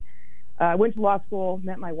I went to law school,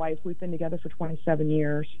 met my wife. We've been together for 27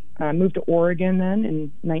 years. Moved to Oregon then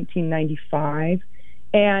in 1995,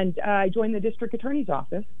 and I joined the district attorney's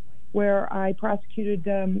office, where I prosecuted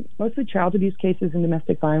mostly child abuse cases and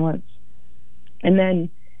domestic violence. And then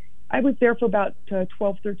I was there for about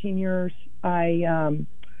 12, 13 years. I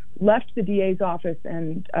left the DA's office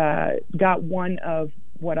and got one of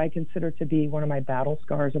what I consider to be one of my battle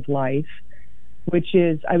scars of life, which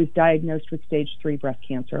is I was diagnosed with stage 3 breast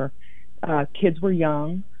cancer. Kids were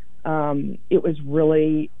young. It was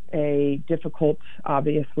really a difficult,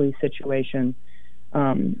 obviously, situation.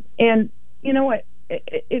 And you know what?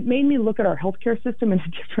 It made me look at our healthcare system in a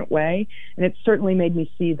different way, and it certainly made me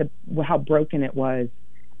see how broken it was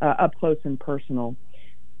up close and personal.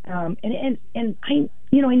 And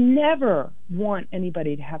I never want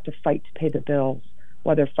anybody to have to fight to pay the bills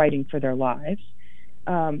while they're fighting for their lives.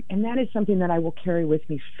 And that is something that I will carry with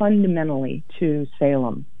me fundamentally to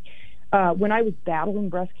Salem. When I was battling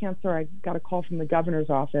breast cancer, I got a call from the governor's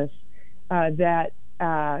office that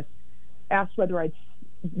asked whether I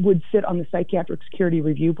would sit on the Psychiatric Security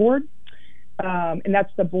Review Board. And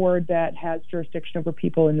that's the board that has jurisdiction over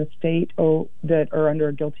people in the state that are under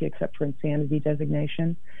a guilty except for insanity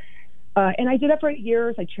designation. And I did that for 8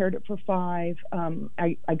 years. I chaired it for 5.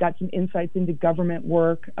 I got some insights into government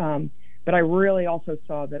work, but I really also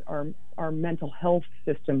saw that our mental health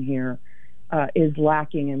system here is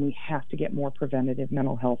lacking, and we have to get more preventative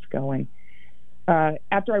mental health going.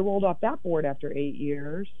 After I rolled off that board after 8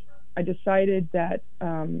 years, I decided that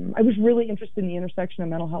I was really interested in the intersection of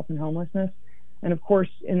mental health and homelessness. And of course,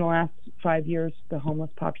 in the last 5 years, the homeless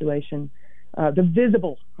population, the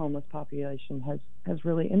visible homeless population has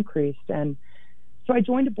really increased. And so I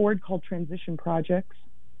joined a board called Transition Projects,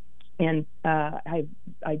 and I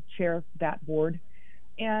chair that board.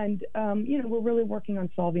 And, we're really working on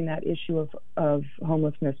solving that issue of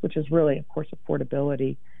homelessness, which is really, of course,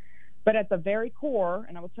 affordability. But at the very core,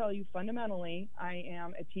 and I will tell you fundamentally, I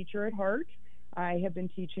am a teacher at heart. I have been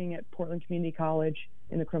teaching at Portland Community College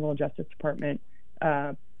in the Criminal Justice Department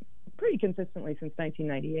pretty consistently since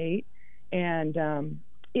 1998. And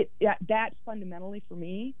that fundamentally for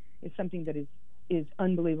me is something that is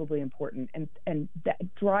unbelievably important. And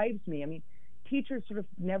that drives me. I mean, teachers sort of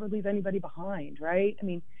never leave anybody behind, right? I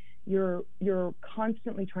mean, you're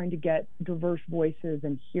constantly trying to get diverse voices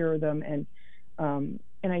and hear them. And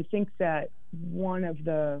I think that one of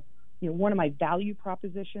my value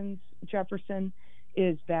propositions, Jefferson,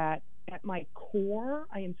 is that at my core,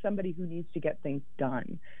 I am somebody who needs to get things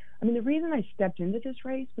done. I mean, the reason I stepped into this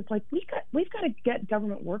race was like, we've got to get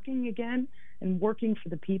government working again and working for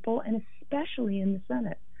the people, and especially in the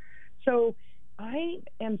Senate. So I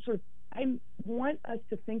want us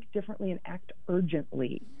to think differently and act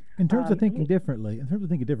urgently. In terms of thinking differently,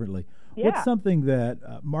 yeah. What's something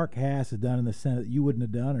that Mark Hass has done in the Senate that you wouldn't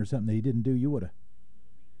have done, or something that he didn't do you would have?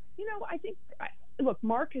 I think, look,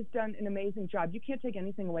 Mark has done an amazing job. You can't take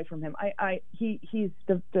anything away from him. He's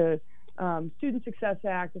the Student Success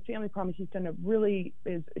Act, the Family Promise. He's done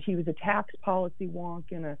he was a tax policy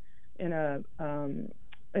wonk in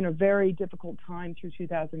a very difficult time through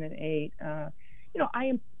 2008.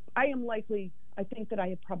 I am likely. I think that I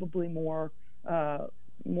am probably more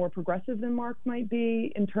progressive than Mark might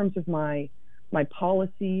be in terms of my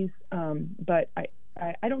policies. But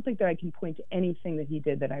I don't think that I can point to anything that he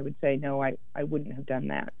did that I would say, no, I wouldn't have done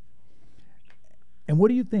that. And what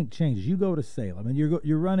do you think changes? You go to Salem, and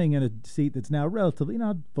you're running in a seat that's now relatively,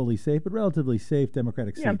 not fully safe, but relatively safe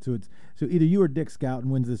Democratic seat. Yeah. So either you or Dick Scouten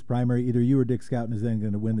wins this primary, either you or Dick Scouten is then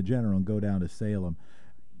going to win the general and go down to Salem.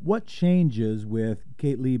 What changes with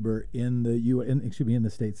Kate Lieber in the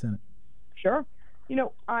state Senate? Sure. A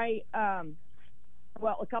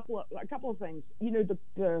couple of things.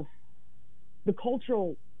 The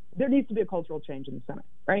cultural, there needs to be a cultural change in the Senate,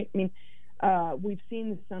 right? I mean, we've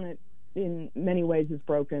seen the Senate in many ways is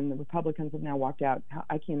broken. The Republicans have now walked out.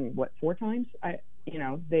 I can't remember 4 times. And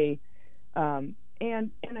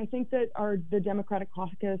I think that the Democratic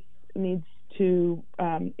caucus needs to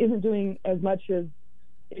isn't doing as much as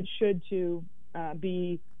it should to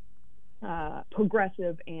be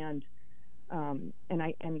progressive, and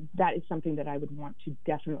that is something that I would want to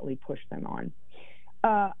definitely push them on.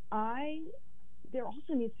 There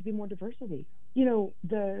also needs to be more diversity.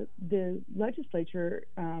 The legislature,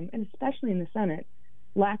 and especially in the Senate,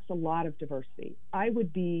 lacks a lot of diversity. I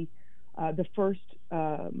would be the first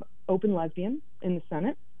open lesbian in the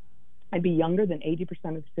Senate. I'd be younger than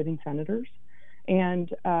 80% of the sitting senators.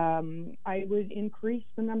 And I would increase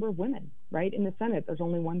the number of women, right? In the Senate, there's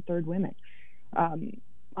only 1/3 women. I'm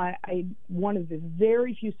one of the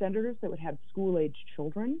very few senators that would have school-age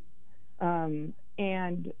children.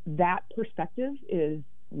 and that perspective is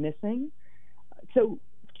missing. So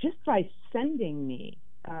just by sending me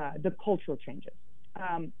the cultural changes,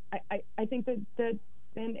 I think that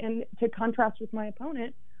and to contrast with my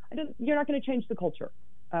opponent, you're not going to change the culture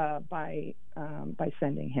by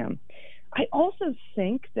sending him. I also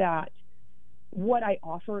think that what I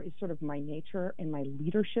offer is sort of my nature and my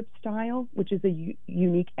leadership style, which is a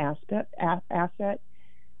unique asset.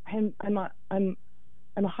 I'm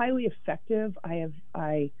highly effective.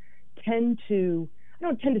 I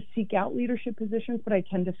don't tend to seek out leadership positions, but I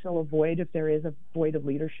tend to fill a void if there is a void of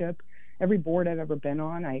leadership. Every board I've ever been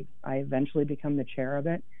on, I eventually become the chair of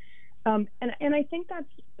it. And I think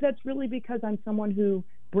that's really because I'm someone who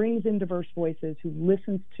brings in diverse voices, who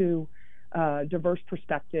listens to diverse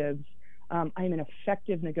perspectives. I'm an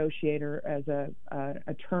effective negotiator as a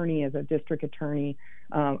attorney, as a district attorney.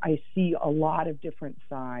 I see a lot of different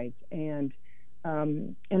sides, and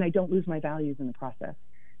I don't lose my values in the process.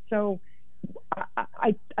 So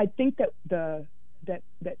I think that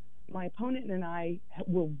that my opponent and I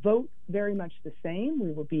will vote very much the same.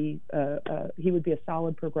 We will be he would be a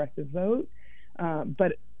solid progressive vote,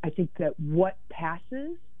 but I think that what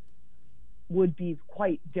passes would be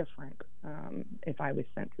quite different if I was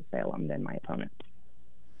sent to Salem than my opponent.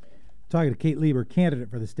 Talking to Kate Lieber, candidate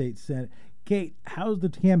for the state Senate. Kate, how's the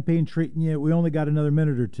campaign treating you? We only got another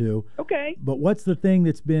minute or two. Okay. But what's the thing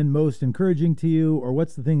that's been most encouraging to you, or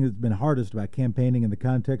what's the thing that's been hardest about campaigning in the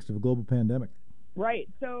context of a global pandemic? Right.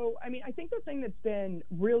 So, I mean, I think the thing that's been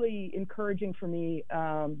really encouraging for me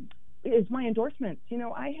is my endorsements. You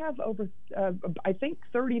know, I have over, I think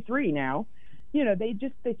 33 now. You know, they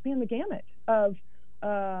span the gamut of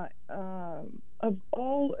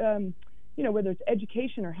all, you know, whether it's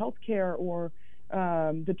education or healthcare or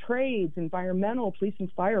the trades, environmental, police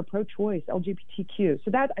and fire, pro-choice, LGBTQ.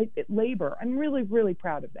 So labor, I'm really, really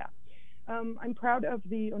proud of that. I'm proud of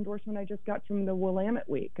the endorsement I just got from the Willamette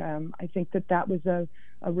Week. I think that was a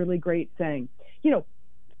really great thing. You know,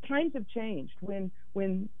 times have changed. When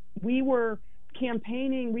we were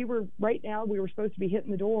campaigning, we were supposed to be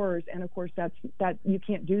hitting the doors, and of course that you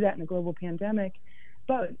can't do that in a global pandemic.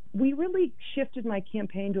 But we really shifted my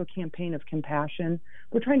campaign to a campaign of compassion.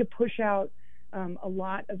 We're trying to push out a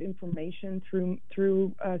lot of information through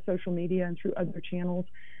social media and through other channels,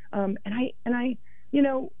 and I, you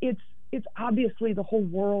know, it's obviously the whole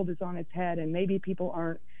world is on its head, and maybe people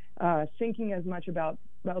aren't thinking as much about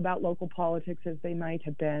local politics as they might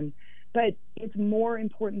have been. But it's more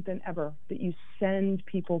important than ever that you send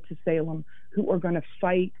people to Salem who are going to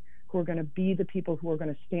fight, who are going to be the people who are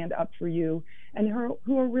going to stand up for you, and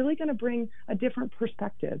who are really going to bring a different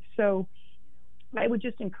perspective. So I would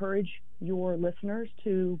just encourage your listeners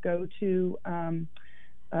to go to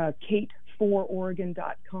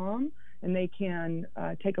kate4oregon.com, and they can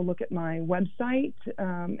take a look at my website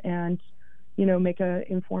and, you know, make an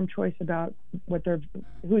informed choice about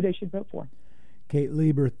who they should vote for. Kate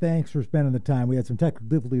Lieber, thanks for spending the time. We had some technical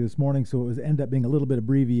difficulty this morning, so it ended up being a little bit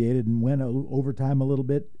abbreviated and went overtime a little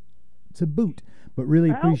bit to boot. But really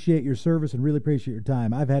appreciate your service and really appreciate your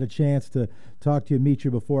time. I've had a chance to talk to you and meet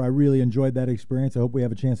you before. I really enjoyed that experience. I hope we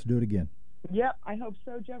have a chance to do it again. Yep, I hope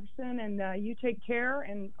so, Jefferson. And you take care.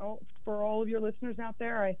 And for all of your listeners out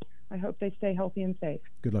there, I hope they stay healthy and safe.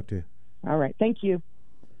 Good luck to you. All right. Thank you.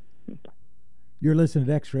 You're listening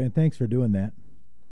to X-Ray, and thanks for doing that.